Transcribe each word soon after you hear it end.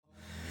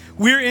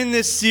We're in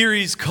this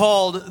series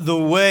called The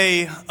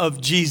Way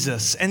of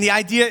Jesus, and the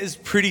idea is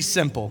pretty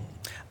simple.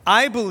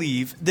 I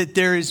believe that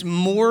there is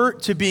more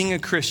to being a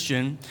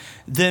Christian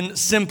than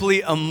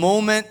simply a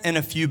moment and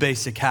a few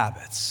basic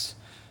habits.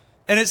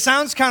 And it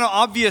sounds kind of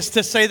obvious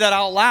to say that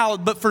out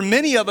loud, but for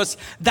many of us,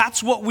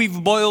 that's what we've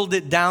boiled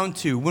it down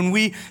to. When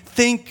we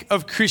think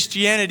of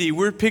Christianity,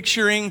 we're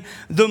picturing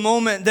the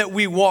moment that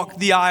we walk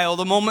the aisle,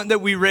 the moment that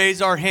we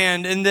raise our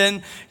hand, and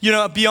then,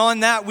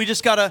 beyond that, we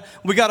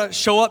gotta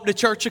show up to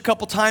church a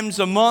couple times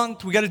a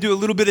month. We gotta do a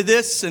little bit of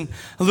this and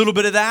a little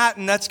bit of that,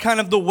 and that's kind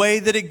of the way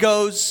that it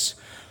goes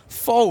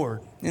forward.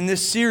 In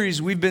this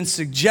series, we've been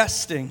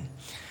suggesting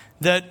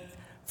that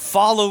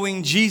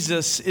following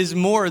Jesus is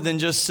more than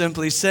just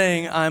simply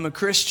saying, I'm a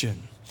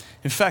Christian.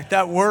 In fact,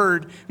 that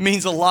word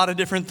means a lot of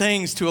different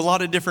things to a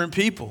lot of different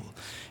people.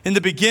 In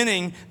the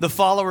beginning, the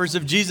followers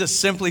of Jesus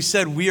simply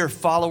said, we are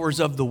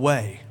followers of the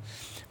way.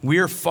 We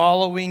are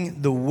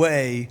following the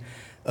way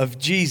of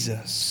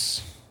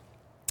Jesus.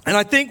 And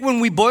I think when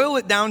we boil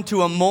it down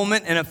to a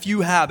moment and a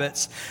few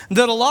habits,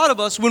 that a lot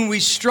of us, when we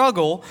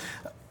struggle,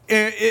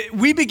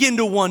 we begin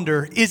to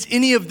wonder, is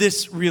any of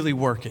this really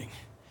working?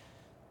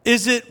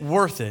 Is it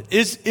worth it?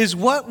 Is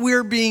what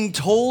we're being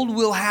told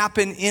will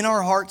happen in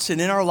our hearts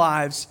and in our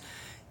lives,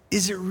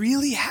 is it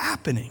really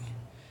happening?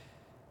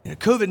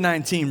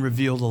 COVID-19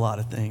 revealed a lot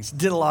of things,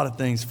 did a lot of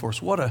things for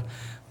us. What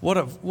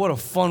a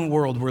fun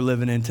world we're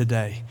living in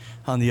today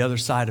on the other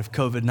side of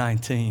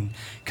COVID-19.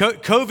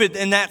 COVID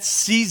in that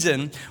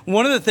season,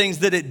 one of the things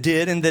that it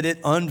did and that it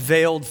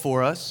unveiled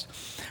for us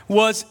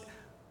was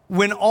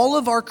when all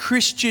of our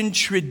Christian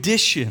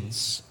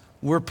traditions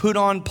were put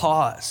on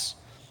pause,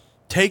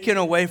 taken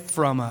away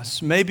from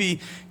us.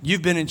 Maybe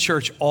you've been in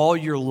church all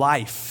your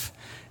life,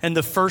 and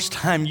the first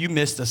time you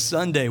missed a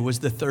Sunday was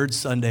the third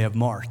Sunday of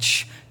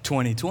March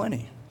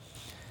 2020.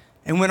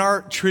 And when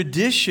our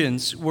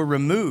traditions were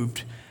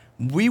removed,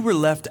 we were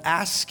left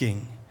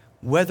asking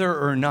whether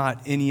or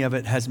not any of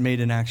it has made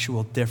an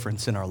actual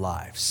difference in our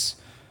lives.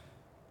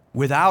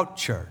 Without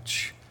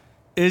church,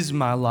 is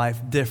my life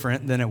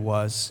different than it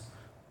was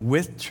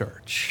with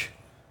church?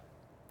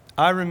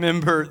 I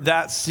remember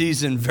that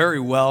season very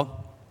well.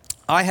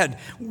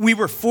 We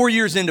were 4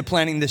 years into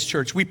planning this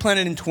church. We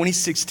planted in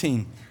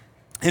 2016.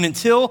 And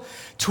until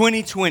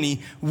 2020,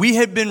 we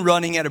had been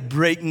running at a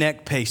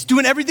breakneck pace,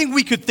 doing everything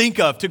we could think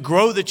of to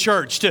grow the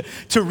church,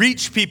 to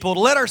reach people, to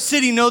let our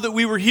city know that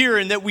we were here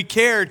and that we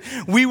cared.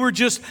 We were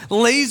just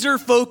laser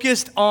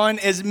focused on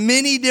as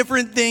many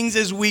different things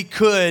as we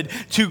could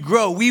to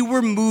grow. We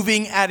were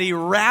moving at a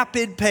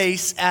rapid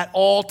pace at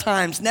all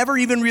times, never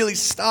even really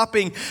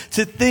stopping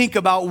to think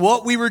about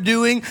what we were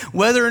doing,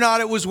 whether or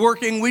not it was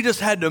working. We just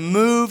had to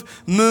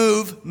move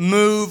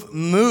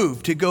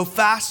to go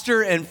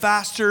faster and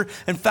faster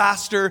and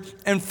faster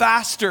and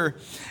faster.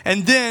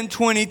 And then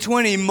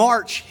 2020,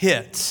 March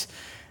hit,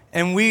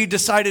 and we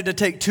decided to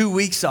take 2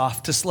 weeks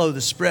off to slow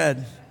the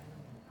spread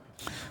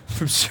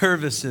from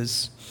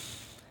services.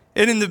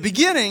 And in the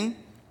beginning,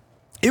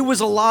 it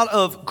was a lot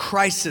of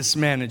crisis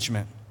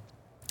management.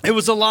 It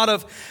was a lot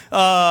of,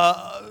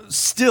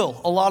 still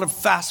a lot of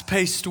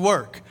fast-paced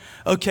work.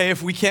 Okay,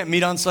 if we can't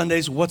meet on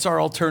Sundays, what's our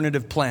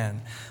alternative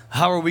plan?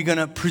 How are we going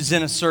to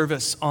present a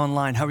service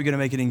online? How are we going to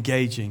make it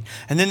engaging?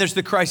 And then there's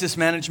the crisis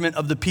management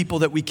of the people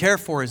that we care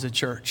for as a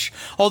church.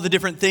 All the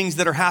different things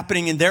that are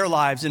happening in their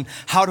lives, and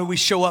how do we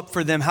show up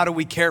for them? How do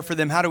we care for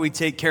them? How do we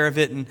take care of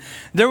it? And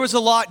there was a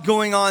lot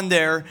going on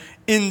there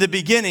in the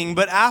beginning,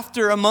 but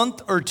after a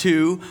month or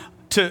two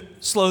to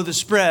slow the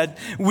spread,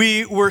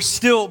 we were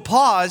still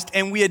paused,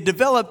 and we had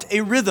developed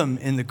a rhythm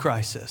in the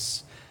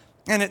crisis.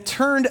 And it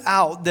turned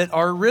out that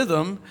our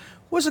rhythm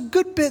was a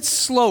good bit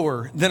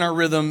slower than our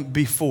rhythm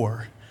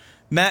before.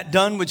 Matt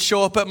Dunn would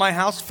show up at my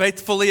house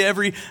faithfully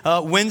every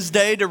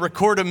Wednesday to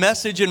record a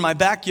message in my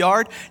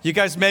backyard. You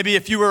guys, maybe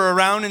if you were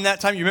around in that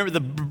time, you remember the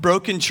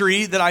broken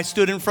tree that I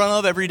stood in front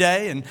of every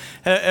day and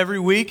every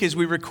week as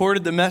we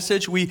recorded the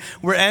message. We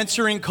were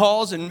answering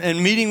calls and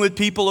meeting with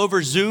people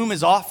over Zoom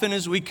as often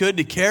as we could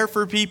to care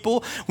for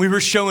people. We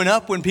were showing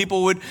up when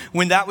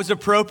when that was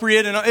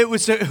appropriate, and it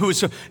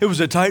was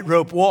a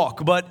tightrope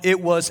walk, but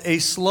it was a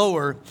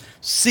slower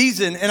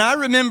season. And I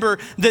remember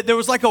that there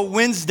was like a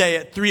Wednesday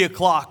at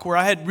 3:00 where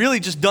I had really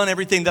just done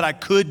everything that I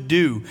could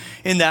do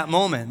in that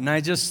moment. And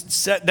I just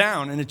sat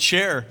down in a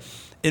chair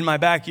in my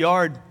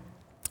backyard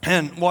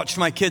and watched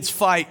my kids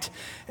fight,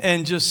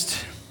 and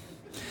just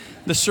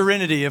the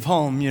serenity of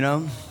home,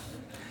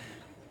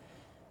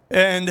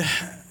 And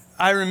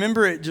I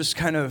remember it just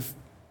kind of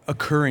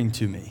occurring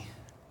to me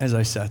as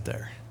I sat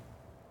there.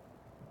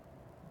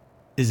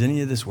 Is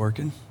any of this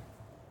working?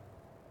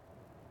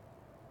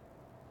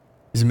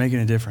 Is it making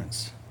a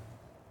difference?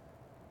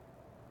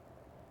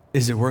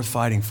 Is it worth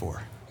fighting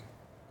for?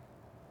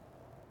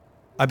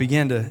 I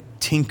began to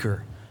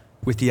tinker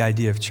with the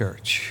idea of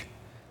church.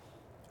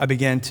 I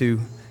began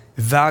to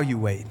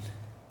evaluate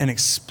and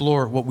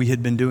explore what we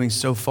had been doing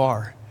so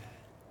far,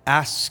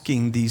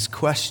 asking these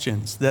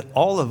questions that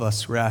all of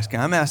us were asking.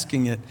 I'm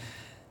asking it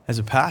as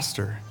a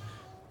pastor,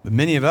 but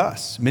many of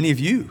us, many of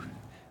you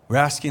We're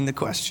asking the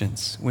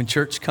questions when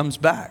church comes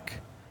back.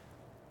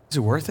 Is it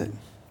worth it?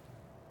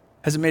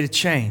 Has it made a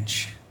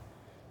change?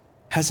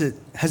 Has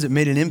it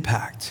made an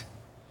impact?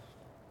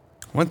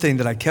 One thing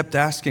that I kept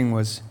asking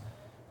was,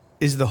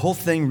 is the whole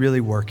thing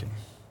really working?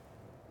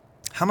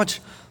 How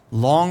much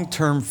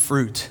long-term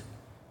fruit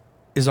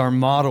is our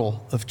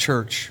model of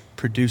church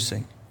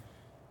producing?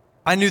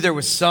 I knew there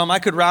was some. I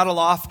could rattle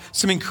off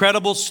some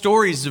incredible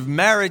stories of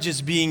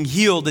marriages being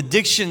healed,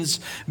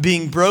 addictions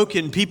being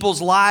broken,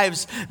 people's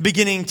lives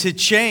beginning to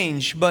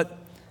change. But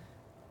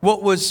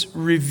what was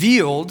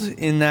revealed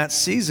in that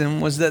season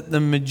was that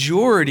the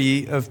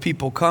majority of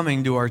people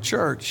coming to our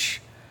church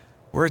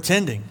were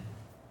attending,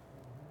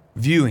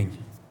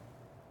 viewing,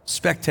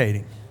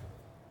 spectating.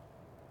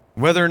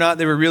 Whether or not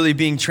they were really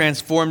being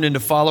transformed into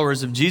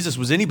followers of Jesus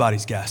was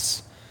anybody's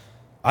guess.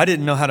 I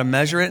didn't know how to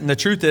measure it. And the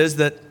truth is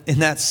that in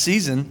that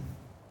season,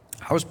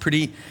 I was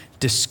pretty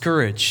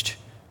discouraged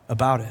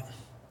about it.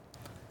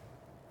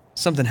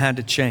 Something had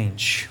to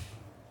change.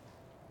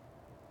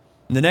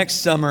 The next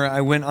summer,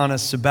 I went on a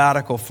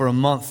sabbatical for a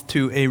month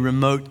to a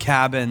remote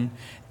cabin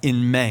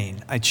in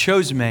Maine. I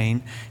chose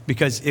Maine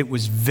because it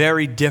was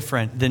very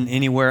different than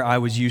anywhere I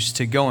was used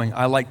to going.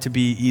 I like to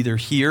be either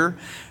here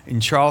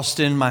in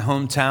Charleston, my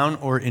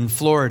hometown, or in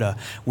Florida,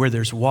 where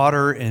there's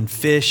water and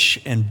fish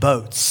and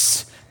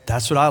boats.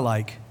 That's what I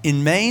like.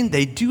 In Maine,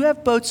 they do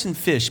have boats and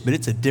fish, but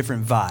it's a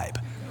different vibe,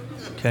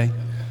 okay?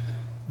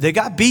 They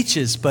got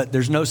beaches, but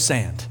there's no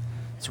sand.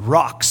 It's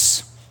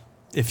rocks.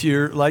 If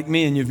you're like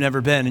me and you've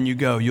never been and you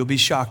go, you'll be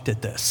shocked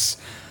at this.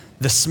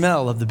 The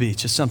smell of the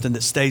beach is something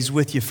that stays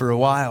with you for a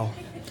while.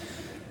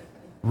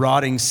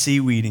 Rotting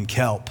seaweed and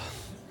kelp.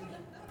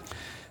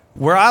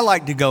 Where I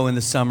like to go in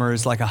the summer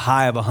is like a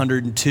high of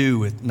 102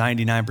 with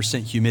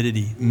 99%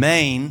 humidity.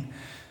 Maine,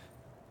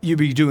 you'd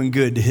be doing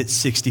good to hit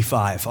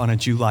 65 on a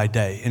July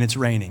day, and it's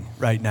raining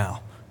right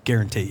now,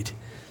 guaranteed.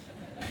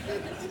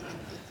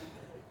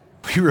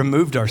 We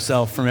removed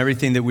ourselves from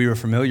everything that we were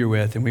familiar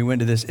with, and we went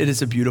to this. It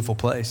is a beautiful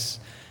place.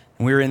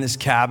 And we were in this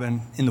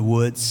cabin in the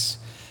woods.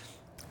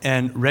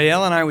 And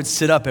Rael and I would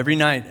sit up every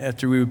night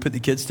after we would put the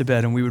kids to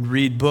bed, and we would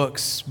read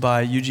books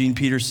by Eugene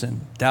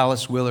Peterson,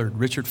 Dallas Willard,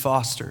 Richard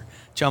Foster,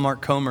 John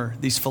Mark Comer,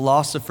 these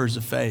philosophers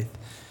of faith.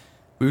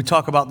 We would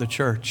talk about the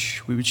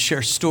church. We would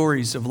share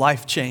stories of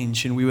life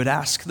change, and we would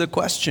ask the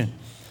question,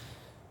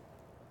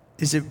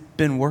 has it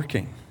been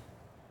working?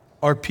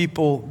 Are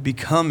people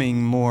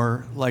becoming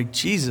more like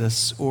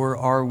Jesus, or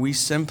are we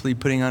simply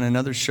putting on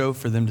another show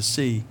for them to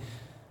see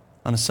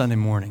on a Sunday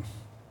morning?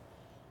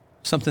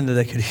 Something that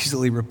they could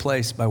easily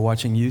replace by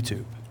watching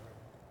YouTube.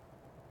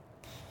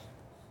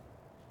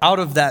 Out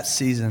of that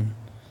season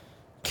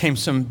came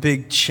some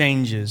big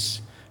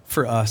changes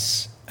for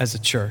us as a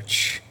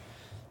church.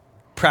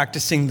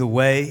 Practicing the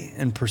way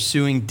and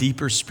pursuing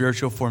deeper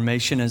spiritual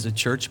formation as a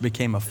church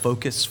became a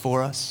focus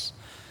for us.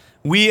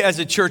 We as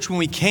a church, when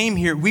we came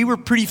here, we were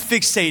pretty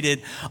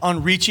fixated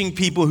on reaching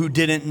people who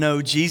didn't know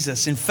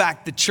Jesus. In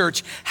fact, the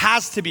church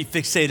has to be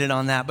fixated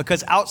on that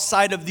because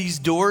outside of these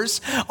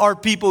doors are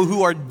people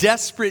who are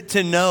desperate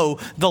to know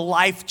the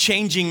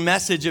life-changing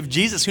message of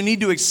Jesus, who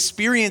need to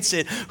experience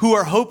it, who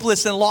are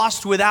hopeless and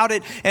lost without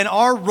it. And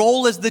our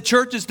role as the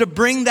church is to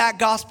bring that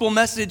gospel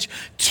message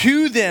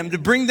to them, to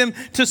bring them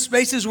to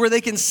spaces where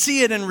they can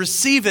see it and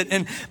receive it.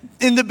 And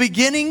in the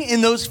beginning,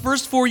 in those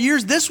first 4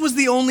 years, this was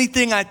the only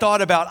thing I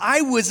thought about.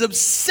 I was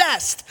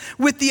obsessed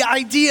with the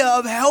idea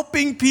of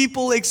helping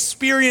people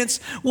experience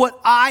what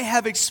I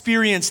have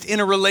experienced in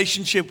a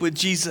relationship with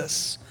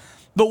Jesus.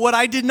 But what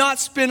I did not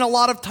spend a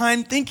lot of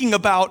time thinking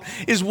about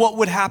is what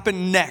would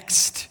happen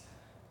next.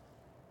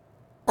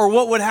 Or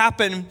what would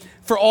happen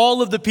for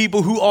all of the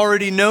people who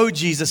already know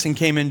Jesus and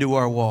came into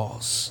our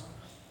walls.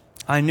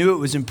 I knew it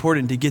was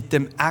important to get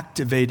them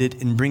activated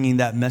in bringing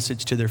that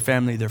message to their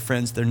family, their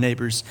friends, their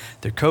neighbors,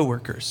 their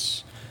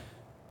coworkers.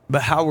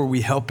 But how were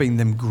we helping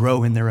them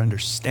grow in their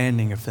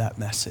understanding of that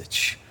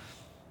message?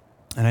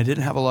 And I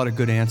didn't have a lot of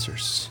good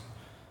answers.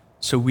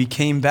 So we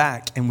came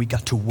back and we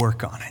got to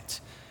work on it.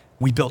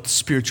 We built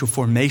spiritual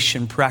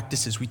formation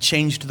practices. We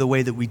changed the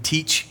way that we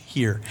teach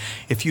here.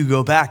 If you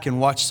go back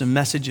and watch some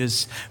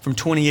messages from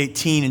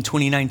 2018 and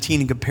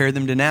 2019 and compare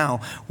them to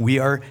now, we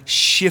are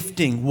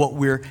shifting what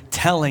we're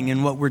telling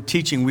and what we're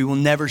teaching. We will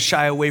never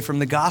shy away from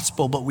the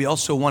gospel, but we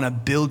also want to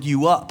build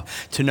you up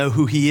to know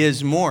who he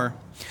is more.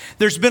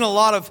 There's been a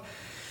lot of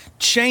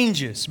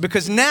changes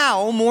because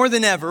now, more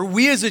than ever,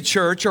 we as a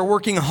church are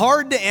working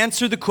hard to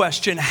answer the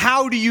question,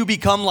 how do you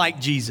become like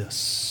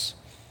Jesus?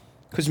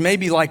 Because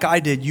maybe like I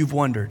did, you've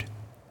wondered,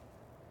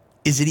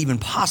 is it even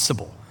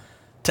possible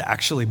to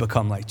actually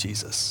become like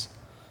Jesus?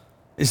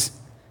 Is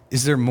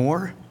there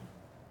more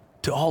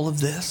to all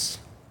of this?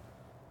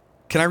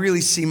 Can I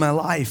really see my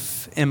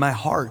life and my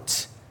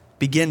heart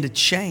begin to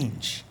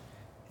change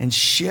and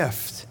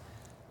shift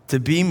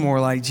to be more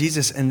like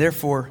Jesus and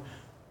therefore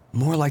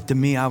more like the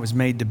me I was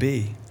made to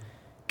be?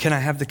 Can I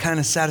have the kind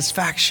of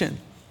satisfaction,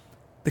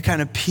 the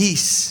kind of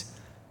peace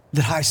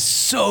that I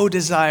so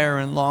desire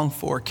and long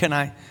for? Can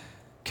I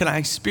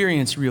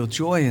experience real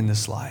joy in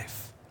this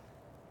life?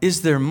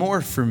 is there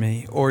more for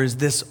me, or is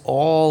this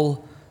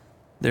all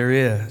there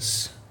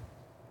is?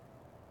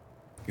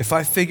 If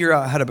I figure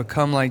out how to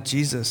become like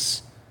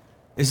Jesus,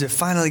 is it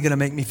finally going to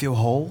make me feel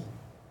whole?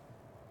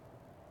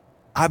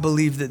 I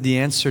believe that the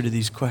answer to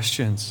these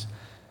questions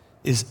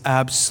is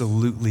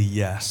absolutely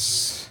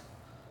yes.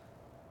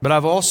 But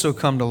I've also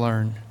come to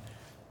learn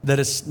that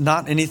it's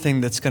not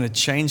anything that's going to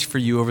change for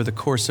you over the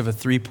course of a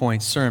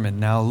 3-point sermon.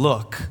 Now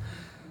look,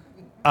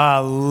 I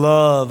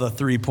love a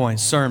 3-point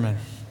sermon.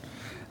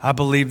 I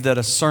believe that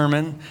a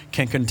sermon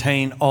can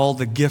contain all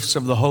the gifts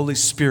of the Holy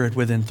Spirit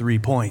within 3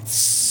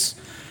 points.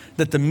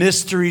 That the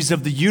mysteries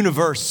of the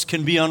universe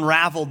can be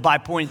unraveled by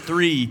point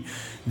 3.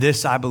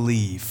 This I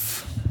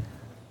believe.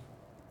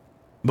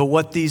 But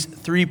what these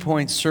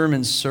 3-point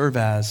sermons serve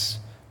as,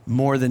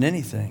 more than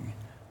anything,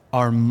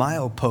 are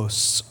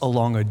mileposts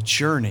along a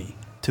journey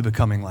to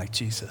becoming like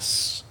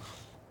Jesus.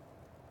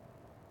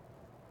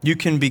 You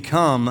can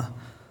become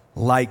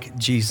like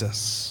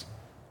Jesus.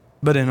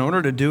 But in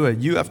order to do it,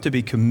 you have to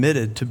be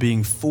committed to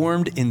being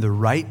formed in the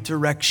right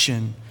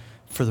direction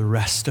for the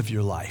rest of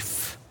your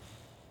life.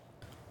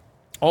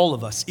 All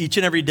of us, each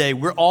and every day,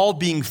 we're all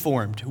being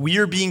formed. We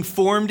are being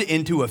formed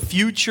into a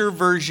future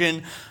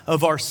version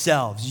of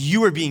ourselves.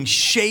 You are being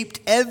shaped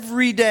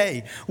every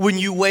day when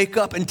you wake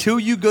up until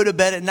you go to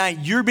bed at night.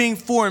 You're being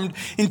formed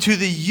into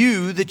the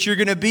you that you're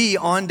going to be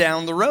on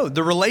down the road.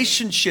 The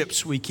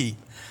relationships we keep,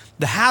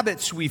 the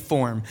habits we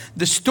form,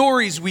 the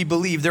stories we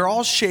believe, they're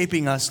all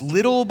shaping us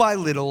little by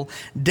little,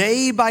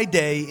 day by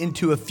day,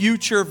 into a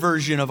future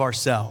version of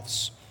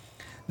ourselves.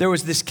 There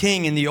was this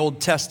king in the Old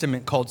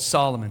Testament called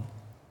Solomon.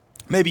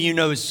 Maybe you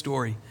know his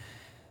story.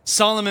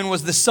 Solomon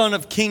was the son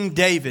of King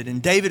David,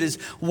 and David is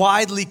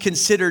widely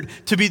considered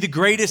to be the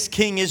greatest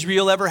king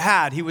Israel ever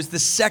had. He was the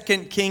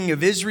second king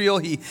of Israel.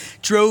 He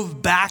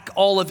drove back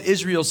all of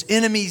Israel's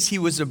enemies. He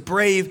was a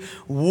brave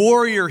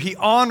warrior. He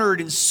honored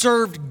and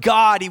served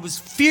God. He was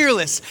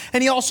fearless,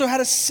 and he also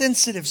had a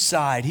sensitive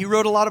side. He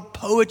wrote a lot of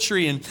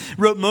poetry and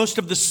wrote most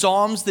of the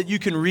Psalms that you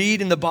can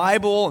read in the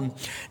Bible. And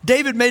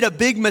David made a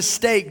big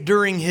mistake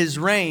during his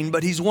reign,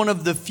 but he's one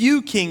of the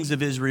few kings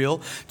of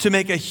Israel to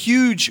make a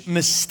huge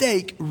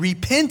mistake,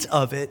 repent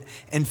of it,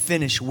 and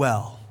finish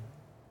well.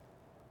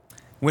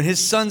 When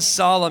his son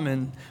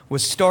Solomon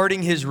was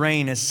starting his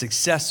reign as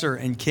successor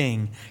and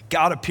king,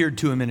 God appeared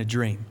to him in a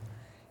dream.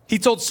 He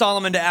told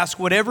Solomon to ask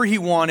whatever he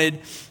wanted,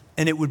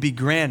 and it would be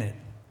granted.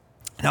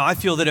 Now, I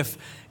feel that if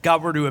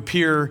God were to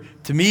appear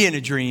to me in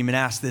a dream and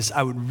ask this,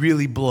 I would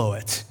really blow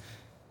it.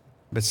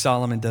 But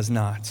Solomon does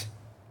not.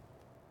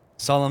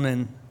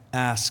 Solomon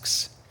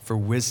asks for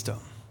wisdom.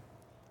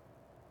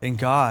 And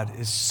God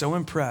is so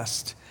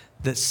impressed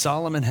that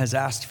Solomon has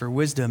asked for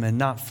wisdom and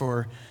not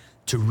for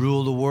to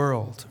rule the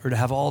world or to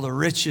have all the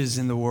riches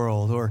in the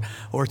world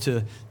or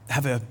to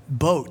have a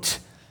boat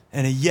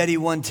and a Yeti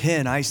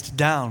 110 iced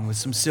down with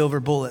some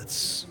silver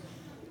bullets.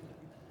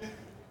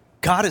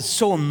 God is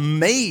so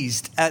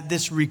amazed at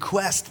this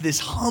request, this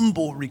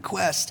humble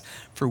request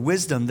for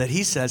wisdom, that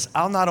he says,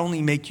 I'll not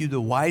only make you the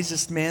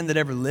wisest man that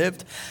ever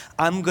lived,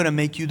 I'm going to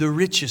make you the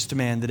richest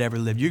man that ever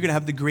lived. You're going to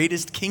have the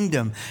greatest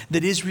kingdom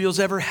that Israel's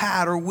ever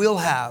had or will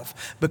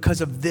have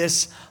because of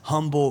this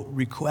humble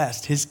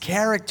request. His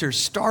character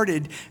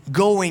started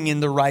going in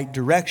the right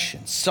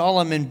direction.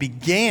 Solomon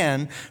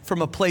began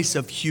from a place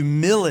of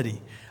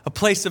humility, a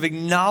place of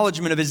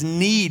acknowledgement of his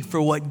need for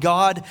what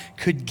God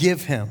could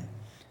give him.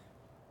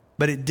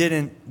 But it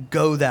didn't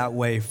go that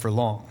way for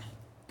long.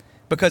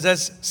 Because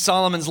as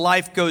Solomon's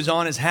life goes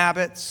on, his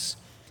habits,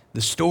 the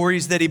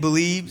stories that he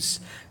believes,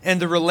 and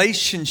the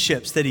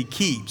relationships that he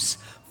keeps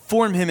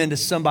form him into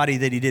somebody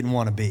that he didn't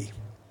want to be.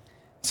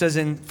 It says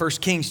in 1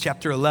 Kings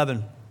chapter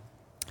 11,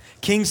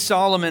 King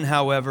Solomon,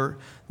 however,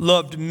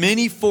 loved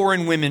many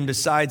foreign women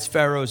besides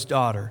Pharaoh's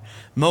daughter,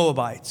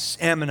 Moabites,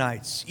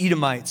 Ammonites,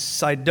 Edomites,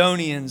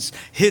 Sidonians,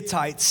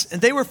 Hittites,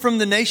 and they were from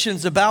the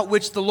nations about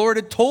which the Lord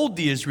had told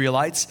the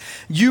Israelites,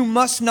 you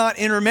must not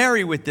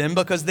intermarry with them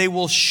because they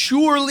will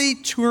surely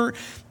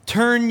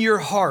turn your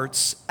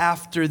hearts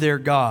after their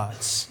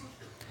gods.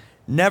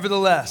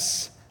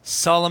 Nevertheless,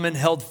 Solomon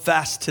held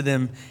fast to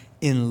them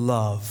in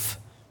love,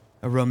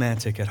 a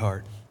romantic at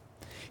heart.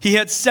 He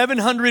had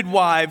 700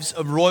 wives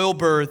of royal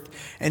birth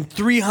and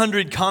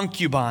 300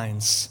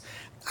 concubines.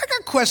 I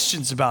got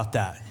questions about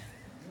that.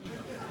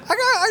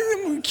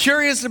 I'm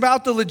curious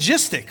about the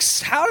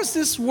logistics. How does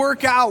this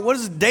work out? What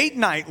does date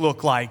night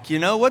look like? You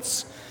know,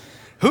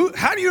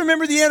 how do you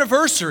remember the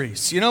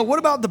anniversaries? You know, what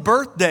about the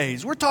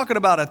birthdays? We're talking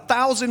about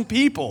 1,000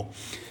 people.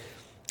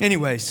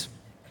 Anyways,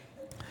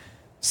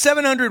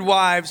 700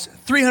 wives,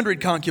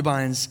 300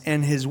 concubines,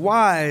 and his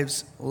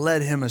wives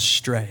led him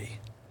astray.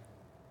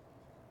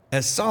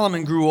 As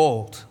Solomon grew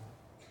old,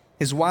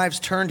 his wives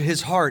turned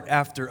his heart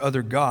after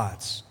other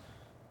gods,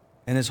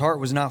 and his heart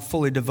was not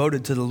fully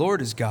devoted to the Lord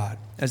his God,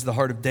 as the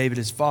heart of David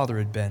his father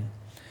had been.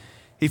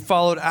 He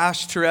followed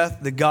Ashtoreth,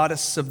 the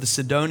goddess of the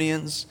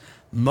Sidonians,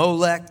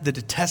 Molech, the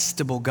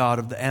detestable god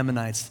of the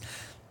Ammonites.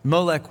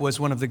 Molech was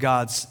one of the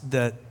gods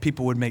that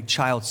people would make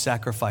child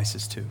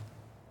sacrifices to.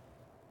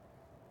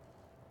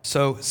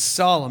 So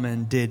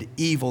Solomon did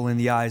evil in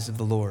the eyes of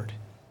the Lord.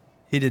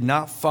 He did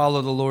not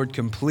follow the Lord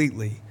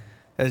completely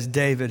as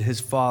David, his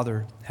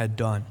father, had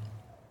done.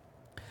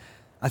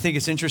 I think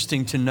it's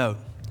interesting to note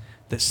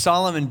that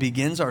Solomon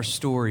begins our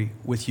story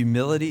with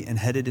humility and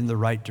headed in the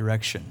right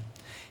direction.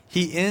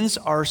 He ends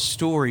our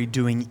story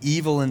doing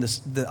evil in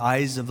the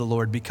eyes of the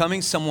Lord,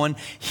 becoming someone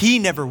he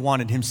never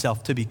wanted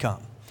himself to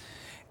become.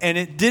 And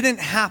it didn't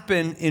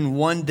happen in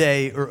one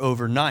day or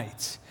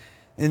overnight.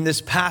 In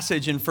this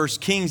passage in 1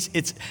 Kings,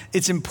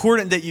 it's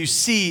important that you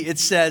see, it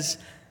says,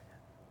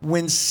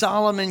 when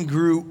Solomon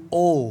grew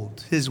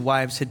old, his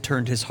wives had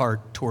turned his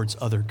heart towards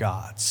other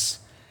gods.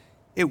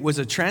 It was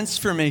a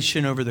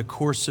transformation over the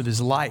course of his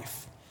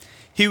life.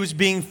 He was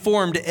being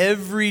formed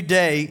every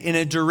day in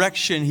a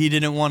direction he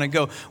didn't want to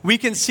go. We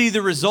can see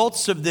the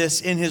results of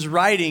this in his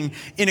writing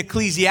in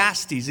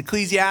Ecclesiastes.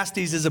 Ecclesiastes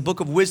is a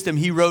book of wisdom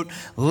he wrote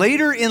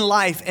later in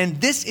life,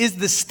 and this is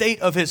the state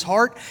of his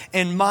heart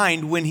and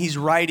mind when he's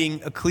writing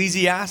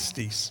Ecclesiastes.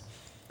 It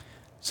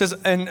says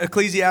in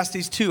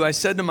Ecclesiastes 2, I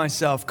said to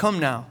myself, come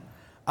now,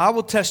 I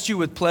will test you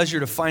with pleasure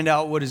to find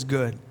out what is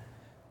good.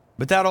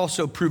 But that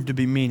also proved to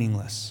be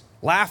meaningless.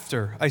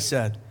 Laughter, I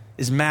said,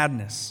 is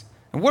madness.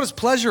 And what does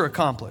pleasure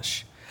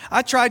accomplish?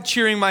 I tried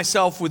cheering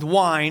myself with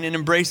wine and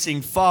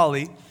embracing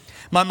folly,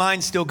 my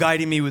mind still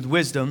guiding me with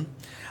wisdom.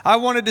 I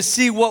wanted to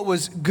see what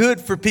was good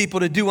for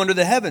people to do under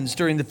the heavens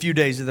during the few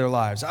days of their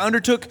lives. I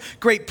undertook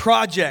great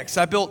projects.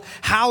 I built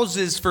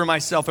houses for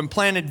myself and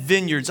planted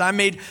vineyards. I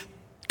made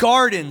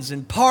gardens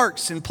and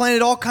parks and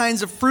planted all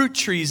kinds of fruit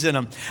trees in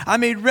them. I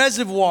made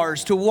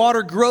reservoirs to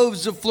water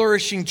groves of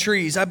flourishing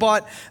trees. I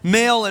bought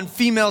male and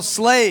female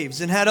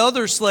slaves and had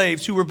other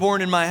slaves who were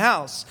born in my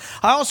house.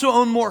 I also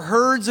owned more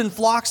herds and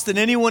flocks than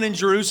anyone in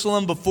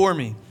Jerusalem before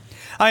me.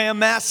 I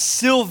amassed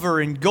silver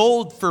and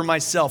gold for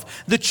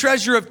myself, the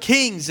treasure of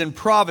kings and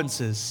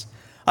provinces.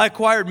 I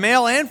acquired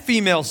male and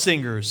female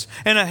singers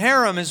and a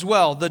harem as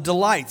well, the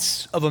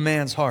delights of a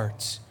man's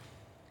heart.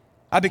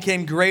 I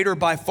became greater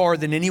by far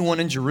than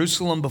anyone in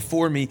Jerusalem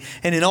before me,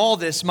 and in all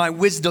this my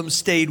wisdom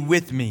stayed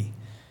with me.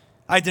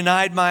 I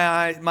denied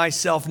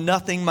myself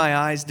nothing my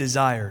eyes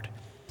desired.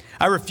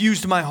 I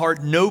refused my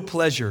heart no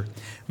pleasure.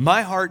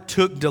 My heart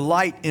took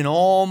delight in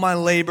all my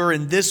labor,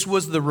 and this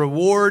was the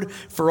reward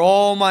for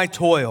all my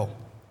toil.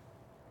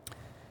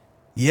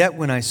 Yet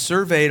when I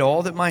surveyed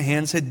all that my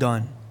hands had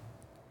done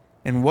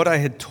and what I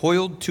had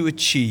toiled to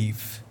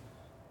achieve,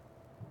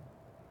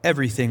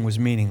 everything was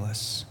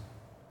meaningless.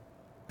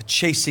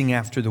 Chasing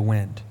after the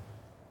wind.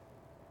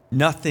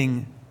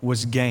 Nothing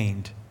was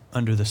gained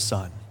under the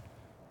sun.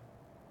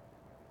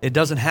 It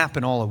doesn't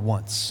happen all at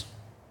once.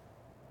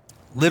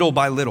 Little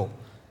by little,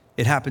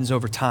 it happens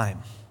over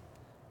time.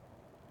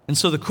 And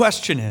so the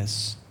question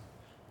is,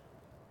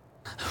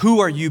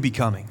 who are you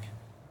becoming?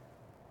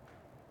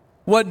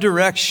 What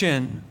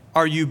direction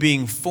are you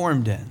being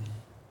formed in?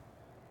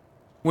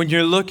 When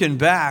you're looking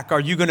back,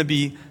 are you going to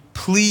be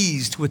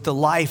pleased with the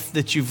life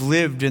that you've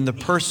lived and the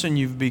person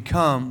you've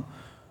become?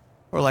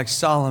 Or like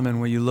Solomon,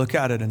 where you look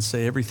at it and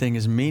say everything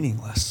is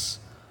meaningless.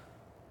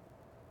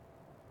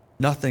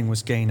 Nothing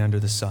was gained under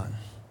the sun.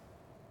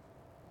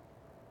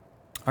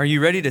 Are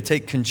you ready to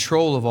take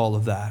control of all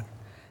of that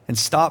and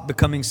stop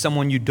becoming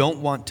someone you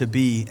don't want to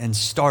be and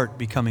start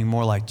becoming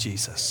more like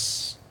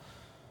Jesus?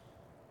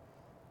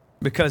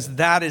 Because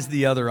that is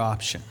the other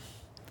option.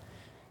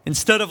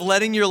 Instead of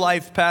letting your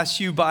life pass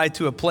you by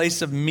to a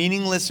place of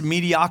meaningless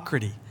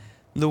mediocrity,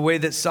 the way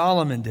that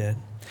Solomon did,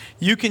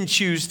 you can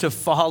choose to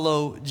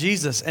follow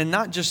Jesus, and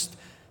not just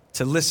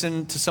to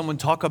listen to someone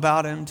talk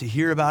about him, to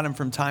hear about him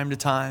from time to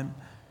time,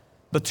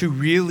 but to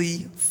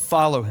really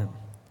follow him,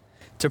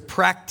 to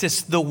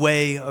practice the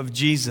way of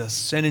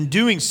Jesus. And in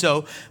doing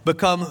so,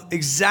 become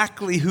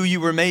exactly who you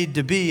were made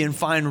to be and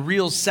find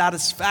real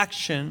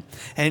satisfaction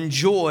and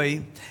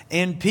joy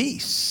and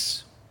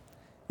peace.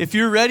 If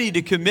you're ready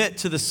to commit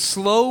to the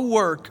slow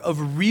work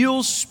of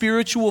real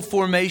spiritual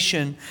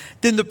formation,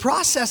 then the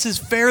process is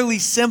fairly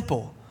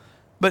simple,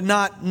 but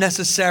not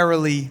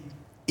necessarily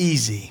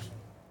easy.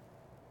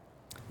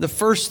 The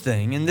first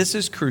thing, and this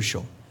is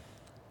crucial,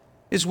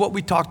 is what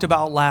we talked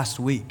about last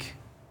week.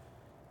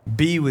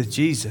 Be with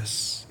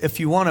Jesus. If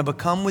you want to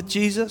become with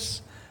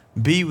Jesus,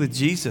 be with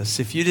Jesus.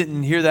 If you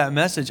didn't hear that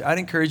message, I'd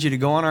encourage you to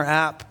go on our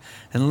app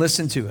and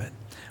listen to it,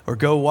 or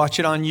go watch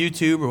it on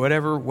YouTube or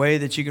whatever way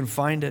that you can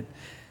find it.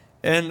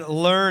 And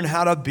learn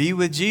how to be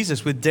with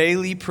Jesus with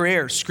daily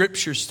prayer,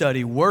 scripture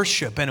study,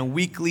 worship, and a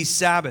weekly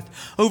Sabbath.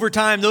 Over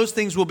time, those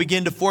things will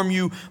begin to form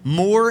you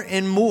more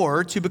and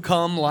more to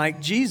become like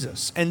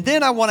Jesus. And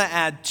then I want to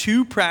add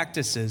two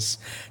practices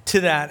to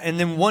that, and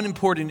then one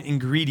important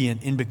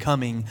ingredient in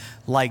becoming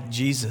like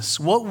Jesus.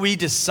 What we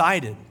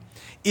decided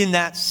in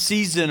that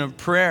season of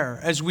prayer,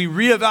 as we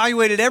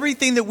reevaluated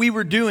everything that we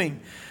were doing,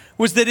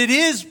 was that it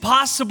is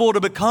possible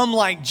to become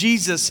like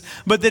Jesus,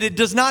 but that it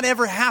does not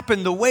ever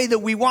happen the way that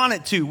we want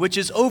it to, which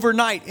is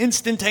overnight,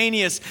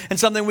 instantaneous, and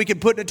something we can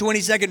put in a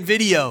 20-second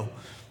video.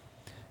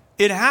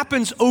 It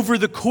happens over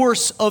the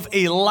course of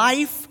a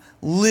life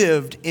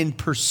lived in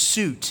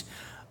pursuit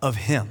of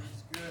Him.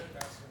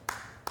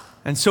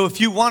 And so if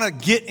you want to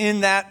get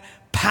in that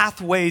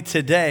pathway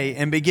today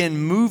and begin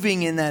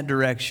moving in that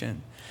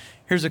direction,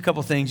 here's a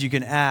couple things you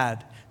can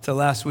add to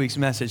last week's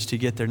message to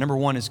get there. Number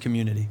one is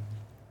community.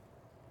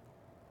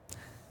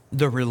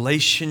 The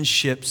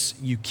relationships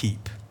you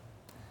keep.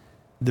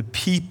 The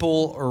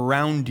people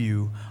around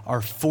you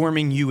are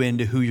forming you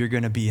into who you're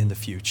going to be in the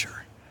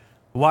future.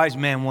 A wise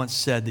man once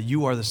said that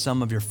you are the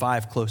sum of your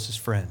 5 closest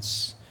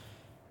friends.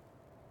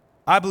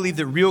 I believe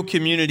that real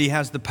community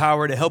has the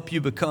power to help you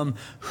become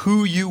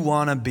who you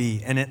want to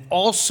be, and it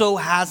also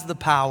has the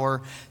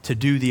power to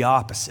do the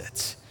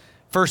opposite.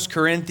 1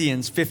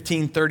 Corinthians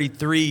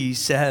 15:33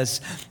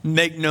 says,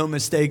 make no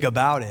mistake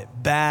about it,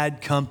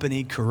 bad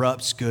company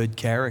corrupts good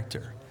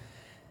character.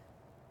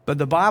 But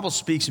the Bible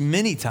speaks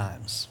many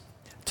times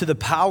to the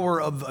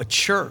power of a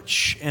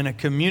church and a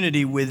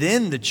community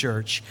within the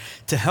church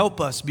to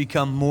help us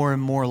become more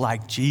and more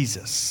like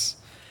Jesus.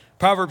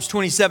 Proverbs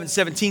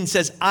 27:17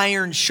 says,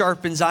 iron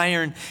sharpens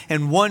iron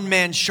and one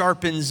man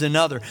sharpens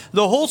another.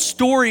 The whole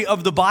story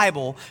of the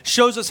Bible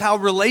shows us how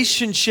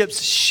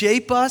relationships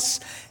shape us,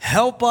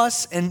 help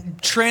us,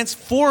 and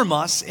transform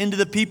us into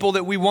the people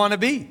that we want to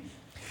be.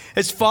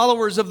 As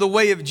followers of the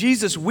way of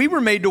Jesus, we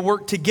were made to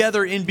work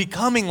together in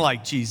becoming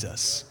like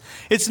Jesus.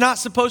 It's not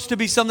supposed to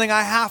be something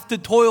I have to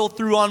toil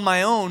through on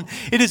my own.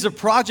 It is a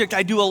project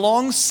I do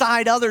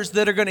alongside others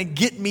that are going to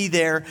get me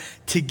there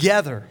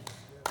together.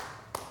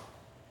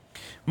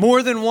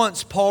 More than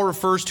once, Paul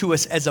refers to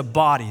us as a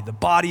body, the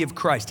body of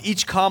Christ,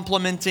 each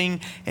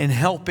complementing and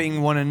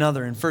helping one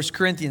another. In 1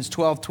 Corinthians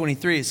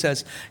 12:23, it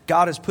says,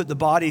 God has put the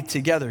body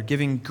together,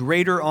 giving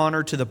greater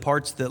honor to the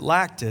parts that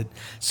lacked it,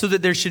 so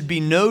that there should be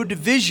no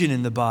division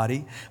in the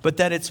body, but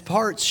that its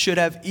parts should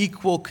have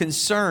equal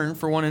concern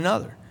for one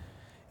another.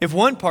 If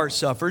one part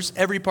suffers,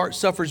 every part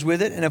suffers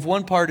with it. And if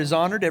one part is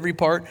honored, every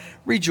part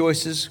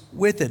rejoices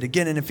with it.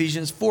 Again, in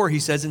Ephesians 4, he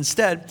says,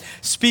 instead,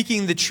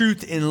 speaking the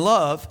truth in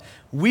love,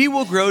 we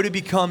will grow to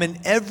become in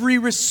every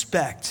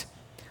respect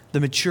the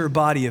mature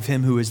body of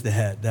him who is the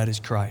head, that is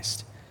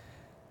Christ.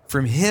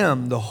 From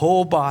him, the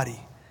whole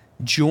body,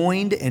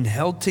 joined and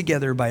held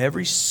together by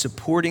every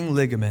supporting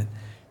ligament,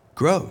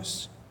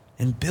 grows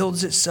and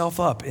builds itself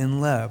up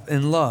in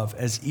love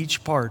as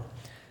each part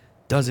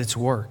does its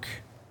work.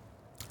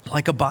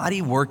 Like a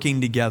body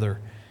working together,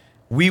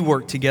 we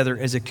work together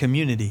as a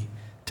community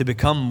to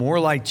become more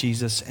like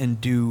Jesus and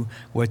do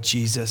what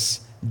Jesus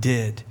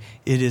did.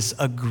 It is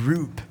a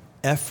group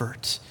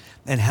effort,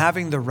 and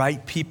having the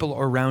right people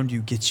around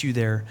you gets you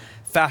there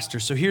faster.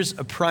 So here's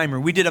a primer.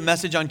 We did a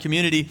message on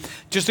community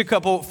just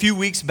a few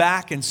weeks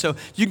back, and so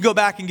you can go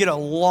back and get a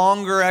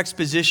longer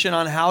exposition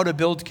on how to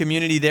build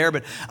community there,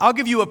 but I'll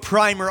give you a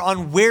primer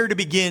on where to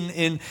begin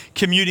in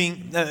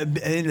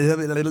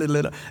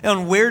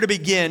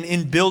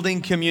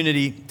building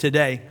community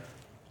today.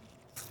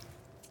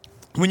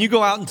 When you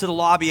go out into the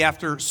lobby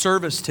after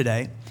service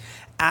today,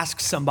 ask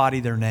somebody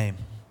their name.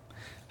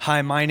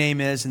 Hi, my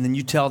name is, and then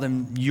you tell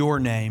them your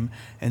name,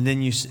 and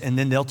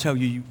then they'll tell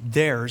you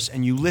theirs,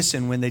 and you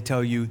listen when they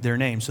tell you their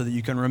name so that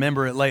you can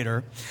remember it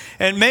later.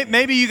 And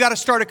maybe you got to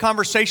start a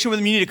conversation with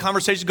them. You need a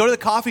conversation. Go to the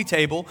coffee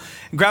table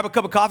and grab a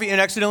cup of coffee and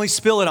accidentally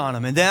spill it on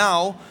them. And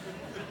now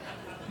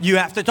you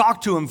have to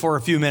talk to them for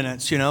a few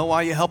minutes,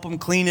 while you help them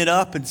clean it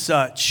up and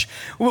such.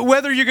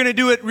 Whether you're going to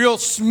do it real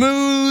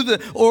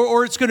smooth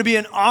or it's going to be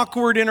an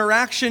awkward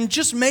interaction,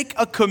 just make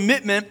a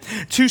commitment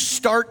to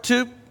start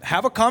to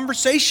have a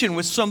conversation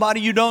with somebody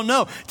you don't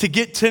know, to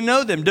get to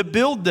know them, to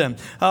build them.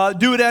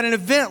 Do it at an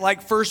event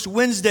like First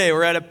Wednesday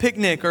or at a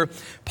picnic or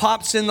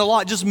Pops in the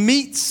Lot. Just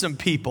meet some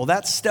people.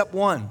 That's step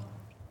one.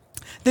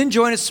 Then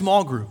join a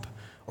small group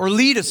or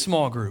lead a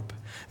small group.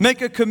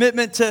 Make a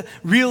commitment to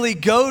really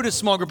go to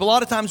small group. A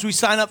lot of times we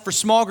sign up for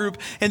small group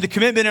and the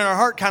commitment in our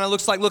heart kind of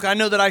looks like, look, I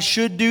know that I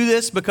should do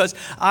this because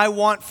I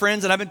want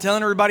friends. And I've been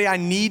telling everybody I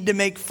need to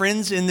make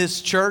friends in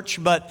this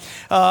church, but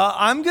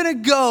I'm going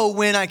to go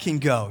when I can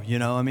go.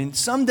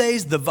 Some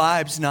days the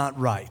vibe's not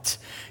right.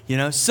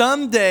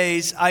 Some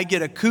days I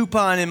get a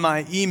coupon in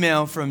my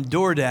email from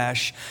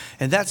DoorDash,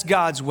 and that's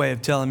God's way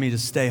of telling me to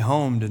stay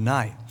home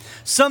tonight.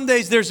 Some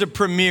days there's a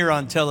premiere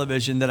on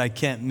television that I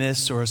can't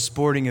miss, or a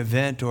sporting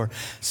event, or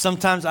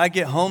sometimes I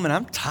get home and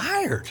I'm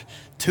tired,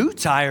 too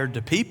tired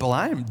to people.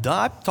 I am done.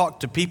 I've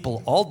talked to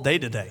people all day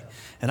today,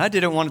 and I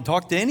didn't want to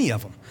talk to any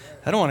of them.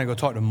 I don't want to go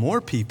talk to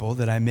more people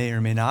that I may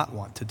or may not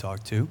want to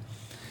talk to.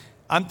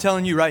 I'm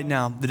telling you right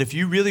now that if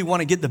you really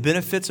want to get the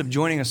benefits of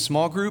joining a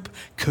small group,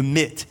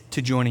 commit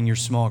to joining your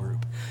small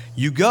group.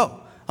 You go.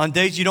 On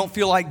days you don't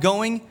feel like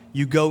going,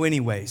 you go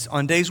anyways.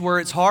 On days where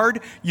it's hard,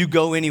 you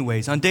go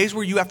anyways. On days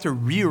where you have to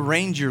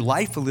rearrange your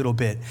life a little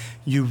bit,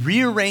 you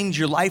rearrange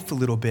your life a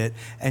little bit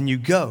and you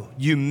go.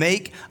 You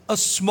make a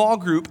small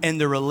group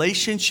and the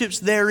relationships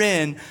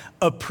therein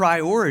a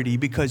priority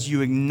because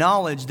you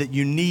acknowledge that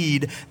you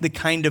need the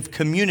kind of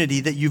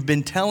community that you've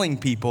been telling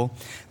people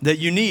that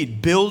you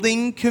need.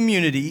 Building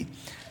community,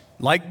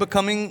 like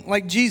becoming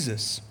like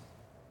Jesus,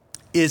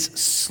 is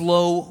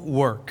slow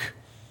work.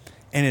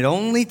 And it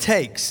only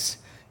takes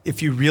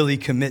if you really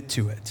commit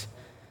to it.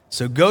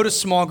 So go to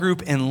small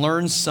group and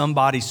learn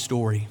somebody's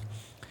story.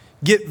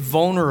 Get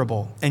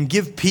vulnerable and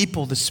give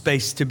people the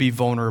space to be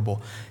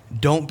vulnerable.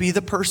 Don't be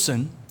the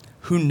person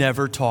who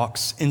never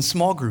talks in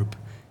small group.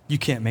 You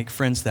can't make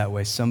friends that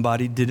way.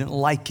 Somebody didn't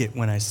like it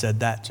when I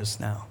said that just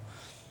now.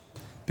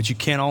 But you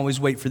can't always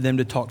wait for them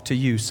to talk to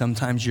you.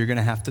 Sometimes you're going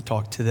to have to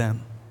talk to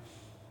them.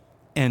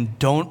 And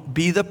don't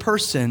be the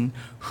person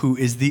who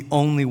is the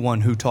only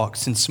one who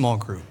talks in small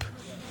group.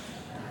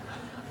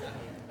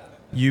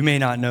 You may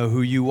not know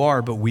who you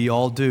are, but we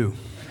all do.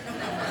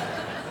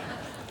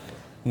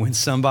 When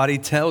somebody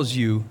tells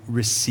you,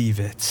 receive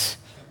it,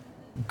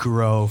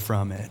 grow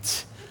from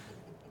it.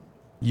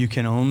 You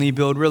can only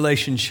build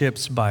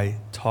relationships by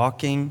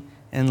talking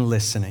and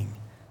listening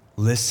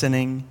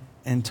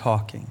and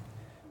talking.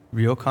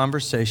 Real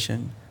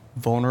conversation,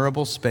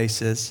 vulnerable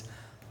spaces,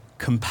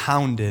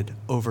 compounded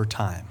over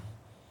time.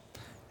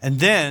 And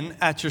then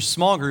at your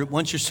small group,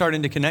 once you're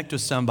starting to connect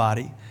with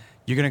somebody,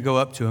 you're going to go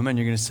up to them and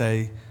you're going to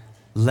say,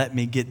 let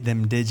me get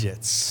them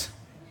digits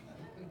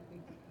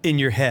in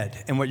your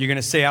head. And what you're going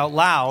to say out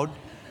loud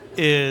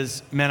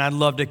is, man, I'd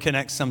love to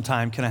connect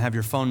sometime. Can I have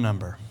your phone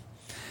number?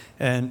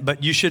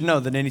 But you should know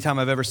that anytime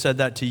I've ever said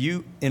that to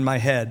you, in my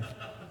head,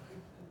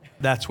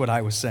 that's what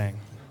I was saying.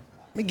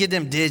 Let me get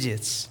them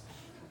digits.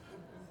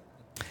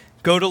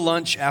 Go to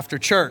lunch after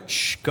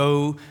church.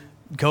 Go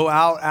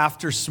out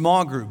after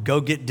small group.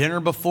 Go get dinner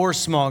before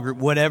small group.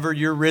 Whatever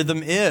your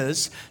rhythm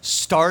is,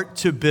 start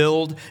to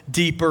build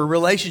deeper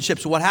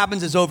relationships. What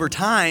happens is over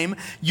time,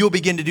 you'll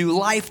begin to do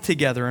life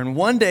together. And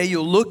one day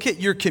you'll look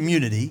at your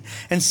community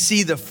and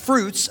see the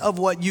fruits of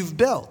what you've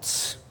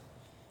built.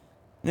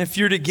 And if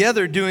you're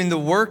together doing the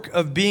work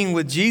of being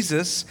with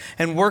Jesus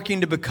and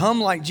working to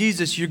become like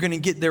Jesus, you're going to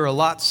get there a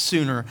lot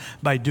sooner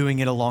by doing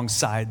it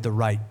alongside the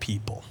right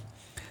people.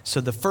 So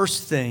the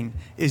first thing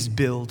is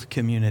build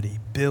community.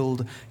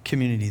 Build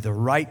community, the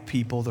right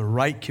people, the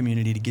right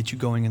community to get you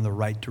going in the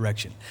right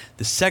direction.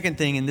 The second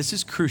thing, and this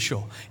is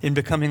crucial in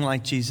becoming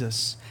like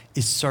Jesus,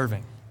 is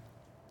serving.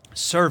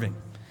 Serving.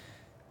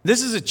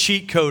 This is a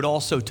cheat code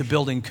also to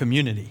building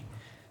community.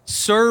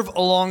 Serve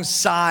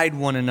alongside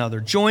one another.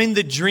 Join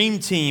the dream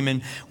team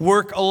and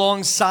work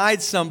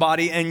alongside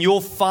somebody and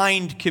you'll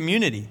find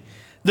community.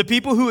 The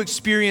people who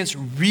experience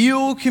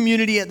real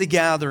community at the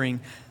gathering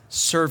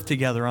serve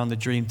together on the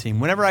dream team.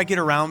 Whenever I get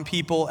around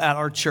people at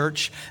our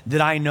church that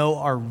I know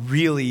are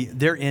really,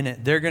 they're in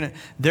it.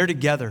 They're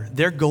together.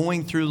 They're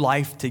going through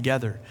life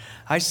together.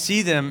 I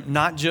see them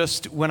not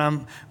just when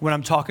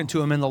I'm talking to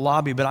them in the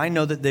lobby, but I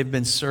know that they've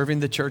been serving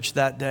the church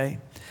that day.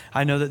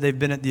 I know that they've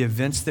been at the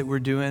events that we're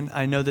doing.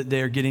 I know that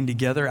they are getting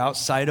together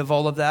outside of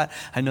all of that.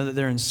 I know that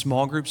they're in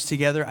small groups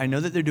together. I know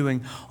that they're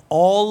doing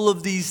all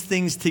of these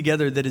things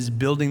together that is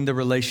building the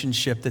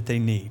relationship that they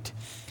need.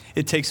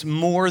 It takes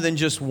more than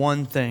just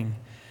one thing.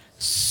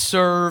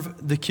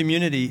 Serve the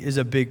community is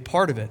a big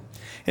part of it.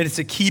 And it's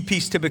a key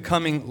piece to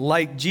becoming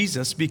like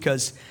Jesus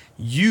because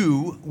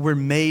you were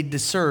made to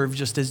serve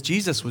just as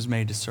Jesus was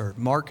made to serve.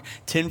 Mark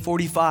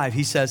 10:45,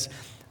 he says,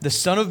 the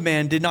Son of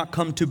Man did not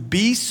come to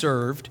be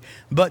served,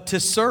 but to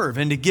serve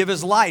and to give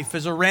his life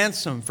as a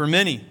ransom for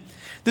many.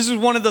 This is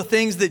one of the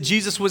things that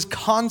Jesus was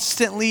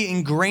constantly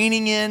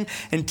ingraining in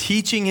and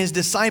teaching his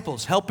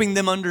disciples, helping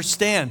them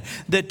understand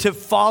that to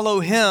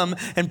follow him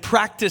and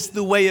practice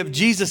the way of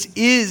Jesus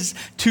is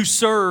to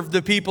serve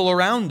the people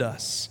around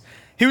us.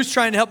 He was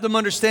trying to help them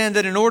understand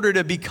that in order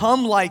to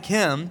become like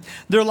him,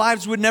 their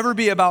lives would never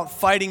be about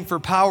fighting for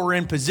power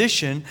and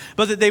position,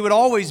 but that they would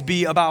always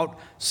be about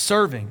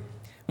serving.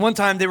 One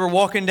time they were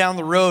walking down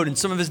the road and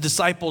some of his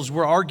disciples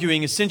were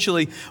arguing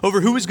essentially over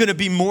who was going to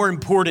be more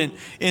important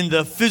in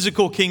the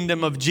physical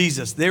kingdom of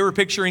Jesus. They were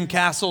picturing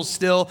castles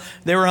still.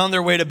 They were on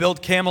their way to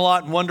build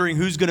Camelot and wondering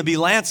who's going to be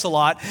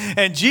Lancelot.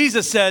 And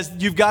Jesus says,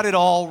 you've got it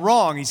all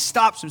wrong. He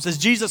stops him, says,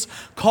 Jesus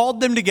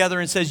called them together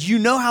and says, you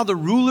know how the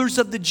rulers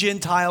of the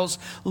Gentiles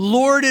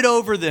lord it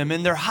over them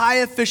and their high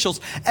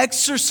officials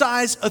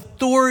exercise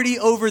authority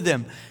over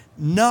them.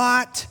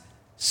 Not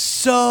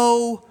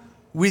so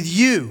with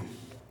you.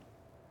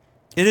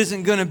 It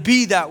isn't going to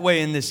be that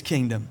way in this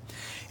kingdom.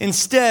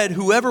 Instead,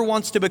 whoever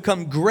wants to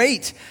become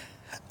great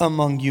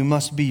among you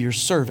must be your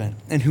servant,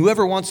 and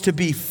whoever wants to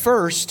be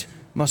first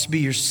must be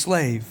your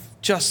slave,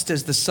 just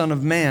as the Son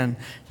of Man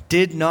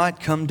did not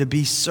come to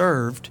be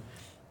served,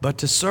 but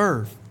to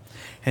serve,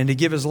 and to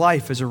give his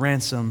life as a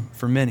ransom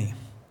for many.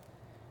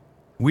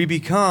 We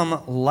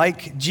become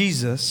like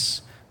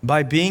Jesus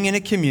by being in a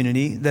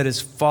community that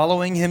is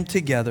following him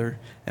together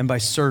and by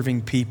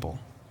serving people.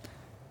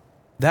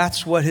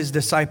 That's what his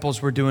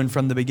disciples were doing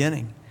from the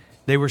beginning.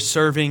 They were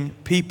serving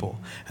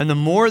people. And the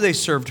more they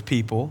served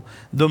people,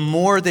 the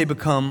more they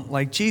become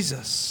like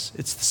Jesus.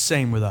 It's the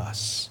same with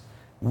us.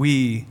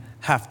 We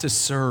have to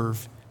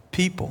serve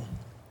people.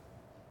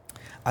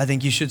 I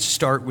think you should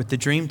start with the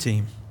dream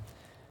team.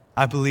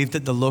 I believe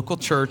that the local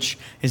church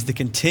is the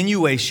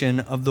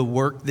continuation of the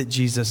work that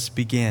Jesus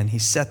began. He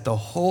set the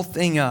whole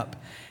thing up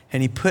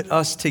and he put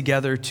us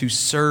together to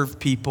serve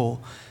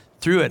people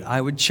through it.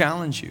 I would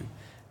challenge you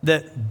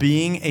that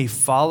being a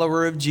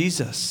follower of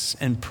Jesus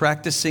and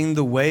practicing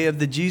the way of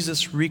the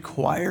Jesus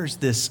requires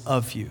this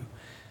of you.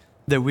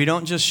 That we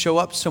don't just show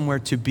up somewhere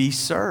to be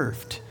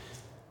served,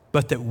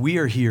 but that we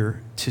are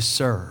here to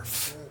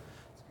serve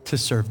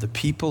the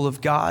people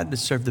of God, to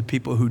serve the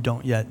people who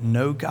don't yet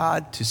know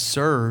God, to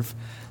serve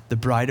the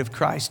bride of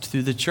Christ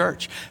through the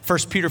church.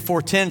 1 Peter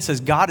 4:10 says,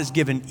 God has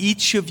given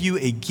each of you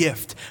a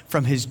gift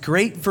from his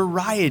great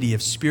variety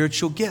of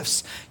spiritual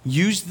gifts.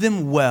 Use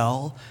them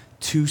well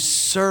to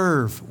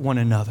serve one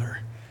another.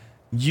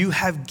 You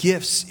have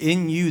gifts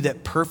in you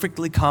that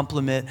perfectly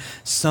complement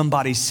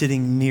somebody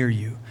sitting near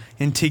you.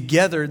 And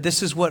together,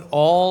 this is what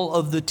all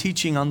of the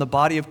teaching on the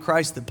body of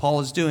Christ that Paul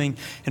is doing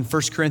in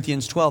 1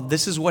 Corinthians 12,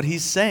 this is what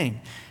he's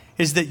saying,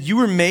 is that you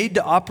were made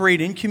to operate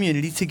in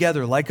community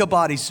together like a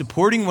body,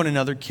 supporting one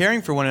another,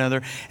 caring for one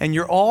another, and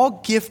you're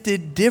all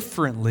gifted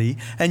differently,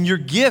 and your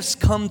gifts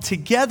come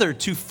together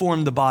to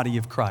form the body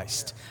of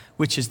Christ,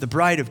 which is the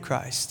bride of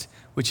Christ,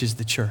 which is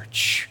the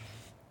church.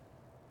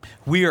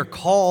 We are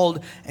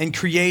called and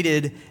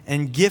created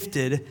and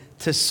gifted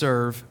to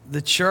serve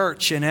the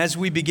church. And as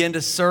we begin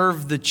to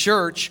serve the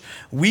church,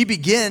 we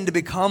begin to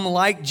become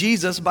like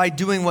Jesus by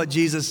doing what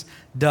Jesus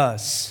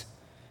does.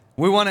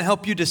 We want to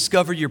help you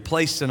discover your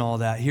place in all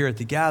that here at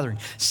the gathering.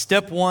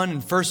 Step one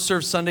and First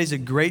Serve Sunday is a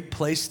great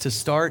place to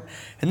start.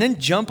 And then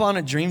jump on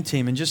a dream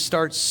team and just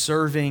start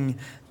serving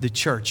the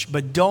church.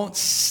 But don't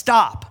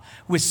stop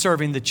with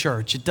serving the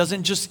church. It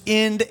doesn't just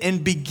end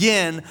and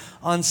begin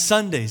on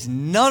Sundays.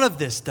 None of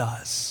this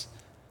does.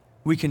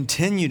 We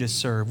continue to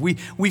serve.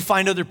 We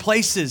find other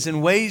places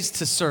and ways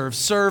to serve.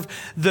 Serve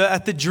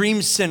at the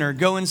Dream Center.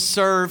 Go and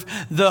serve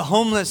the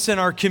homeless in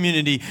our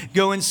community.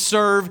 Go and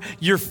serve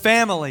your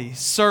family.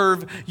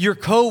 Serve your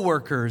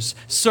coworkers.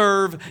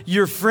 Serve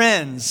your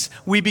friends.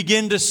 We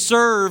begin to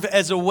serve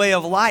as a way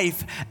of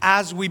life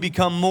as we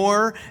become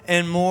more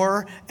and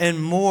more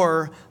and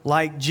more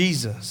like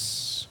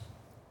Jesus.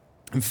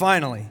 And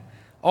finally,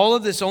 all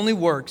of this only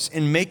works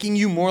in making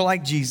you more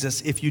like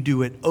Jesus if you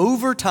do it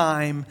over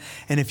time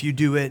and if you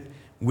do it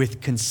with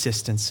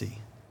consistency.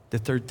 The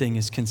third thing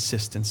is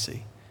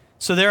consistency.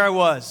 So there I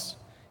was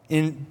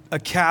in a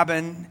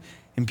cabin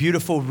in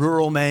beautiful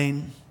rural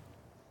Maine,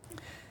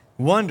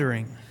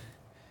 wondering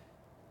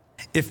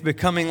if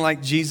becoming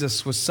like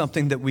Jesus was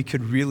something that we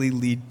could really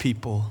lead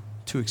people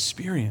to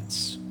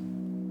experience,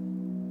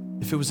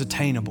 if it was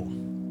attainable.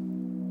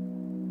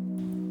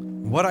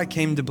 What I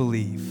came to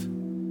believe,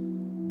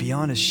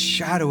 beyond a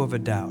shadow of a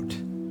doubt,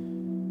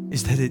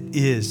 is that it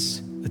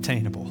is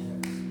attainable.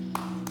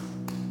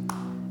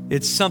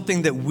 It's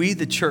something that we,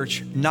 the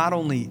church, not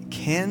only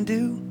can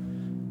do,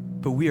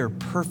 but we are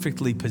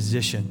perfectly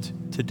positioned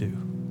to do.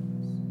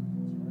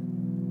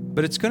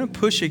 But it's going to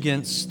push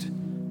against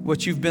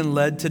what you've been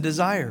led to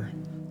desire,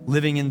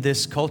 living in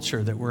this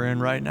culture that we're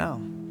in right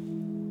now.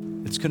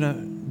 It's going to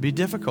be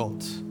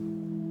difficult.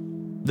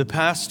 The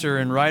pastor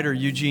and writer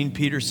Eugene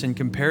Peterson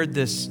compared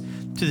this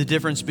to the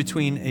difference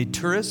between a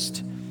tourist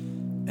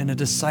and a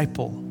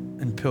disciple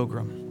and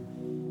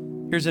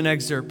pilgrim. Here's an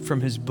excerpt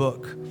from his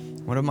book,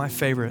 one of my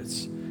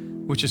favorites,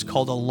 which is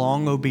called A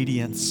Long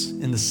Obedience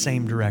in the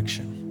Same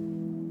Direction.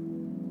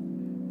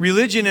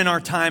 Religion in our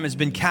time has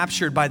been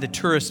captured by the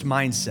tourist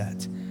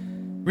mindset.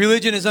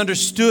 Religion is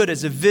understood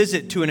as a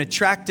visit to an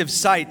attractive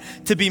site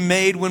to be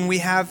made when we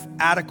have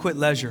adequate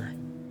leisure.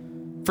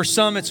 For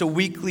some, it's a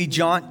weekly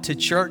jaunt to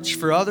church.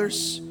 For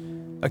others,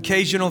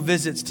 occasional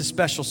visits to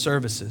special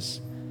services.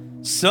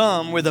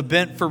 Some, with a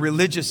bent for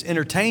religious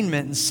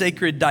entertainment and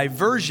sacred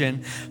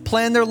diversion,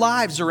 plan their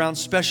lives around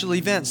special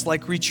events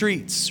like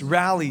retreats,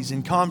 rallies,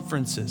 and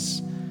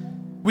conferences.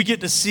 We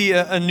get to see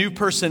a new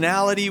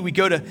personality. We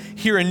go to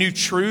hear a new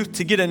truth,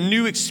 to get a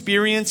new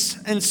experience,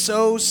 and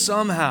so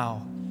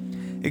somehow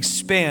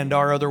expand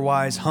our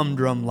otherwise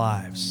humdrum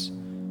lives.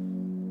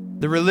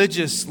 The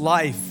religious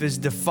life is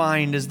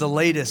defined as the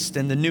latest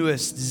and the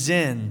newest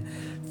Zen,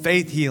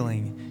 faith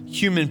healing,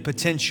 human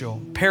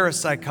potential,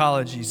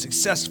 parapsychology,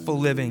 successful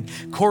living,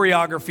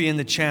 choreography in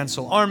the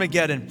chancel,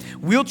 Armageddon.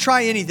 We'll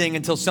try anything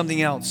until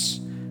something else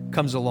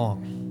comes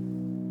along.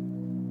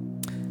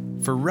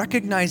 For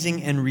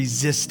recognizing and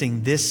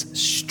resisting this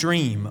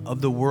stream of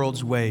the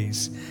world's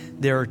ways,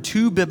 there are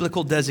two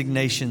biblical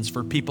designations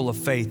for people of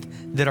faith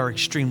that are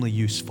extremely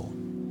useful: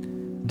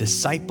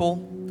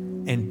 disciple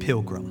and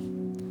pilgrim.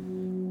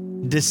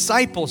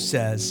 Disciple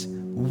says,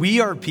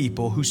 we are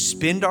people who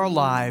spend our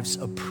lives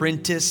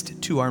apprenticed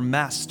to our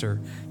master,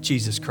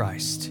 Jesus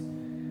Christ.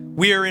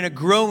 We are in a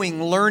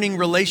growing, learning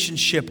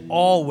relationship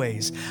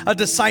always. A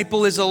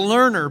disciple is a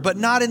learner, but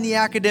not in the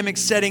academic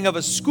setting of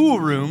a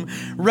schoolroom,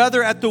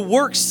 rather at the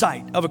work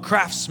site of a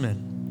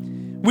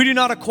craftsman. We do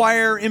not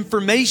acquire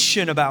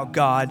information about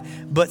God,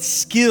 but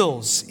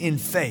skills in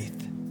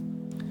faith.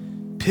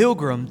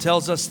 Pilgrim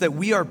tells us that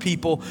we are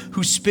people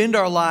who spend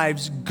our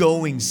lives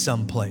going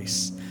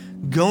someplace,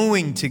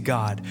 going to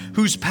God,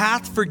 whose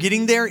path for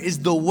getting there is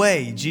the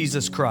way,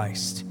 Jesus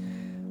Christ.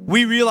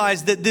 We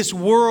realize that this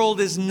world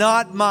is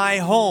not my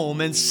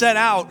home and set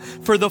out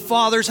for the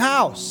Father's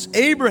house.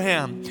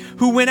 Abraham,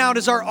 who went out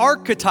as our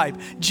archetype.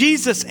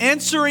 Jesus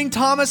answering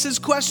Thomas's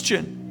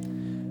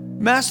question.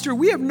 Master,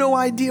 we have no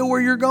idea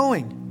where you're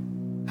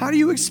going. How do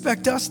you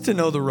expect us to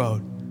know the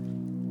road?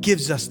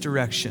 gives us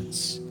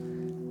directions.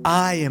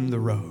 I am the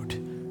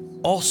road,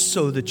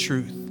 also the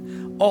truth,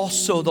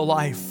 also the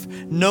life.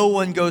 No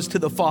one goes to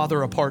the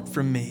Father apart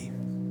from me.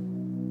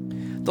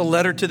 The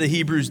letter to the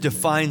Hebrews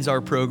defines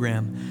our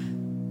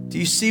program. Do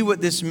you see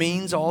what this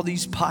means? All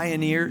these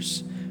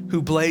pioneers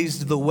who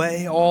blazed the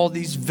way, all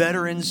these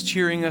veterans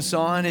cheering us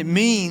on. It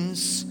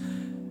means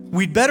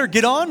we'd better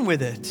get on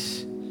with it.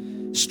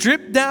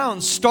 Strip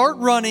down, start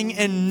running,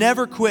 and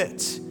never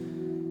quit.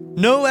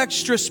 No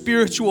extra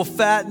spiritual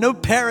fat, no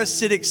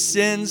parasitic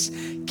sins.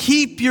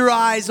 Keep your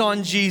eyes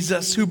on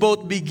Jesus, who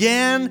both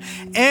began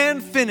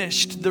and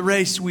finished the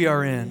race we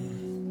are in.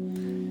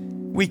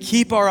 We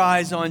keep our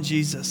eyes on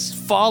Jesus,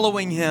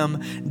 following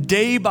him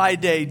day by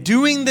day,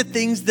 doing the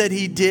things that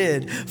he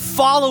did,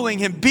 following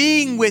him,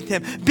 being with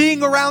him,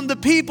 being around the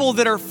people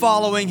that are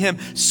following him,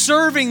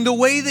 serving the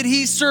way that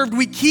he served.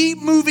 We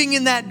keep moving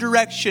in that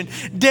direction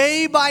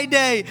day by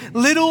day,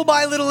 little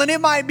by little. And it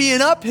might be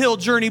an uphill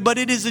journey, but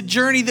it is a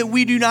journey that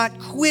we do not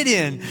quit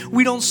in.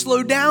 We don't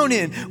slow down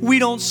in. We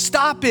don't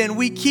stop in.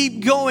 We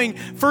keep going.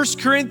 1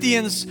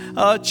 Corinthians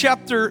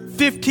chapter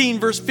 15,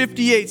 verse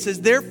 58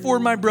 says, "Therefore,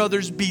 my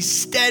brothers, be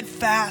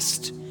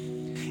steadfast,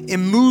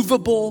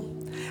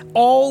 immovable,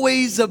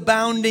 always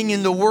abounding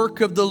in the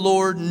work of the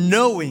Lord,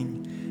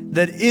 knowing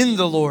that in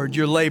the Lord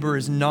your labor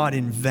is not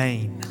in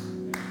vain."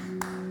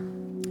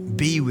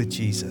 Be with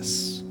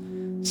Jesus.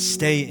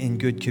 Stay in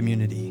good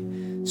community.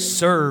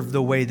 Serve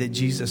the way that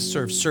Jesus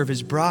served. Serve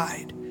his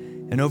bride.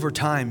 And over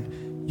time,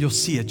 you'll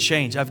see a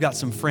change. I've got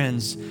some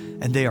friends,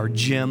 and they are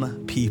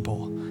gym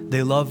people.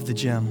 They love the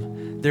gym.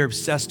 They're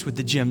obsessed with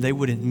the gym. They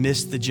wouldn't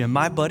miss the gym.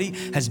 My buddy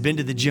has been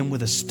to the gym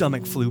with a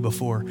stomach flu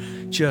before.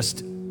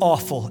 Just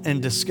awful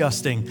and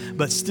disgusting,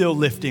 but still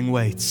lifting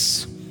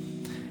weights.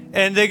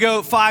 And they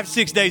go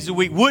 5-6 days a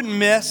week, wouldn't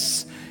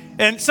miss.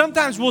 And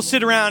sometimes we'll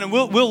sit around and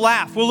we'll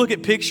laugh. We'll look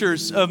at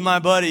pictures of my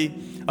buddy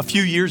a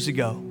few years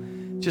ago.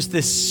 Just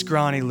this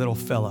scrawny little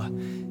fella,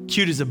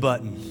 cute as a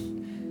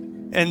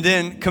button. And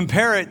then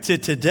compare it to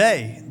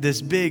today,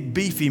 this big,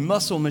 beefy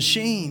muscle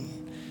machine.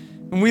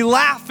 And we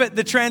laugh at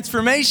the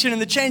transformation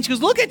and the change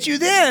because look at you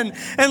then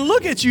and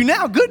look at you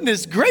now.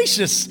 Goodness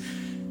gracious.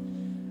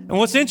 And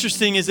what's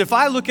interesting is if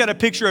I look at a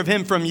picture of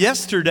him from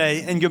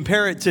yesterday and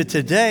compare it to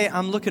today,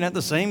 I'm looking at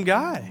the same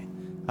guy.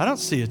 I don't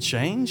see a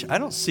change. I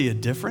don't see a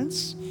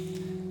difference.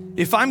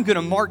 If I'm going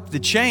to mark the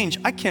change,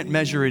 I can't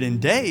measure it in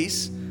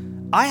days.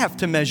 I have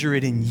to measure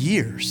it in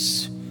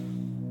years.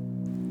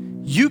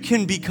 You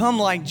can become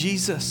like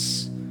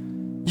Jesus.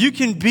 You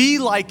can be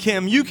like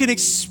him. You can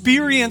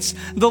experience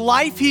the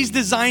life he's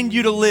designed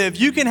you to live.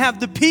 You can have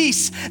the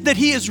peace that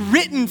he has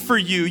written for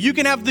you. You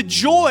can have the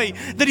joy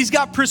that he's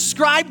got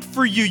prescribed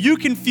for you. You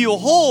can feel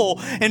whole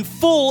and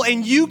full,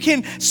 and you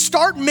can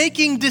start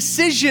making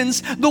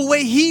decisions the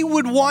way he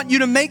would want you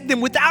to make them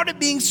without it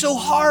being so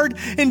hard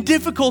and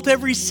difficult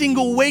every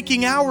single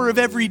waking hour of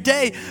every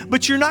day.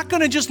 But you're not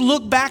going to just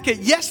look back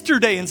at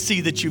yesterday and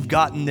see that you've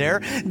gotten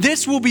there.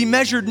 This will be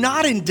measured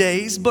not in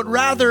days, but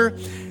rather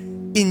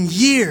in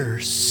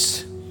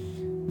years.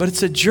 But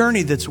it's a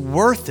journey that's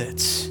worth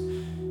it.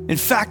 In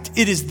fact,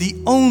 it is the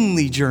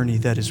only journey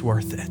that is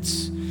worth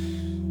it.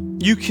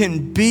 You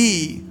can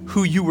be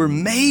who you were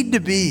made to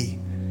be,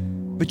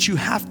 but you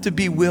have to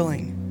be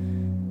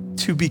willing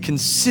to be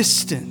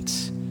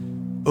consistent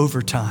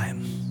over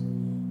time,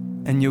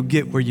 and you'll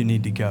get where you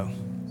need to go.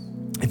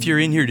 If you're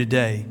in here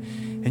today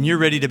and you're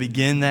ready to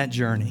begin that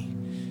journey,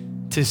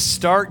 to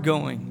start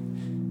going,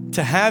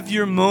 to have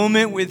your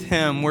moment with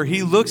him where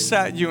he looks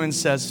at you and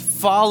says,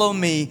 "Follow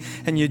me,"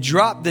 and you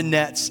drop the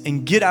nets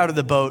and get out of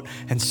the boat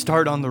and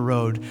start on the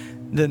road,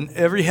 then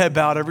every head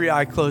bowed, every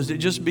eye closed. It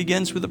just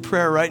begins with a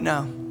prayer right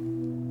now.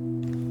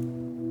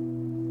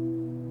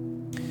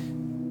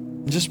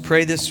 Just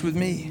pray this with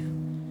me.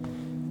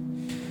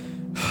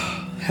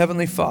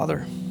 Heavenly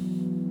Father,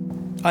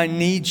 I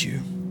need you.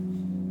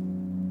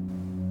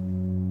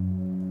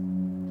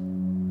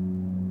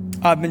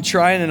 I've been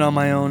trying it on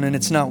my own and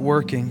it's not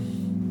working.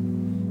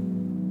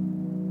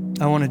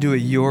 I want to do it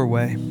your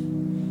way.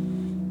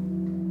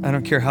 I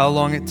don't care how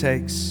long it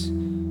takes.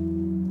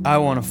 I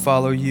want to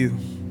follow you.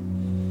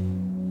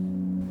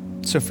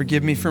 So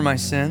forgive me for my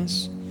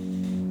sins.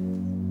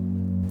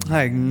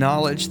 I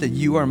acknowledge that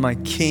you are my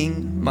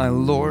King, my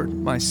Lord,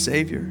 my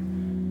Savior,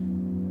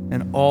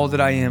 and all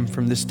that I am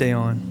from this day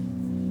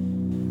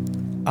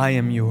on. I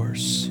am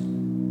yours.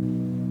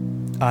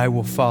 I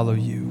will follow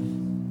you.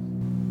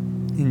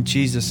 In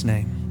Jesus'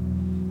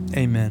 name,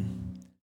 amen.